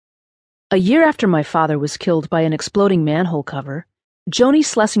A year after my father was killed by an exploding manhole cover, Joni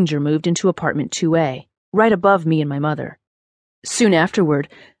Schlesinger moved into apartment 2A, right above me and my mother. Soon afterward,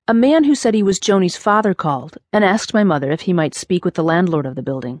 a man who said he was Joni's father called and asked my mother if he might speak with the landlord of the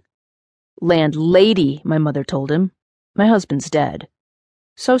building. "Landlady," my mother told him. "My husband's dead."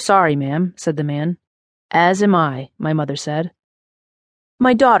 "So sorry, ma'am," said the man. "As am I," my mother said.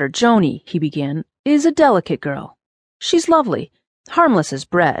 "My daughter, Joni," he began, "is a delicate girl. She's lovely, harmless as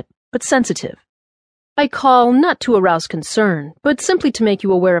bread, but sensitive. I call not to arouse concern, but simply to make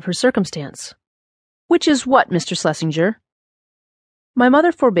you aware of her circumstance." "Which is what, Mr. Schlesinger?" My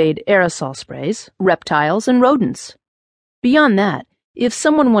mother forbade aerosol sprays, reptiles, and rodents. Beyond that, if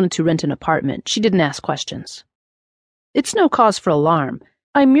someone wanted to rent an apartment, she didn't ask questions. "It's no cause for alarm.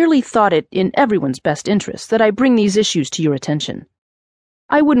 I merely thought it in everyone's best interest that I bring these issues to your attention.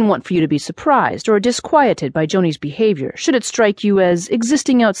 I wouldn't want for you to be surprised or disquieted by Joni's behavior should it strike you as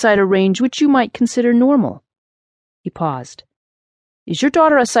existing outside a range which you might consider normal." He paused. "Is your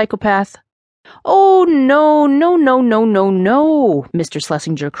daughter a psychopath?" "Oh, no, no, no, no, no, no," Mr.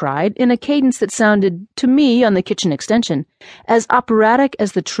 Schlesinger cried, in a cadence that sounded, to me on the kitchen extension, as operatic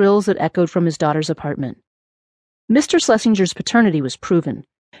as the trills that echoed from his daughter's apartment. Mr. Schlesinger's paternity was proven.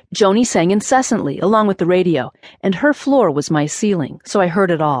 Joni sang incessantly, along with the radio, and her floor was my ceiling, so I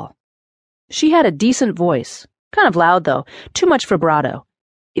heard it all. She had a decent voice, kind of loud, though, too much vibrato.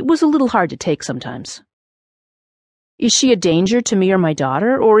 It was a little hard to take sometimes. "Is she a danger to me or my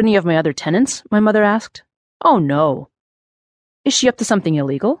daughter, or any of my other tenants?" my mother asked. "Oh, no." "Is she up to something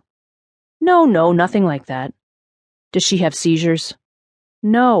illegal?" "No, nothing like that." "Does she have seizures?"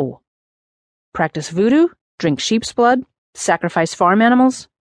 "No." "Practice voodoo? Drink sheep's blood? Sacrifice farm animals?"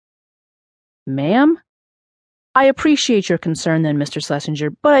 "Ma'am?" "I appreciate your concern then, Mr. Schlesinger,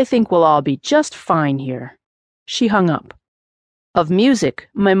 but I think we'll all be just fine here." She hung up. Of music,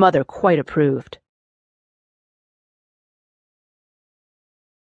 my mother quite approved.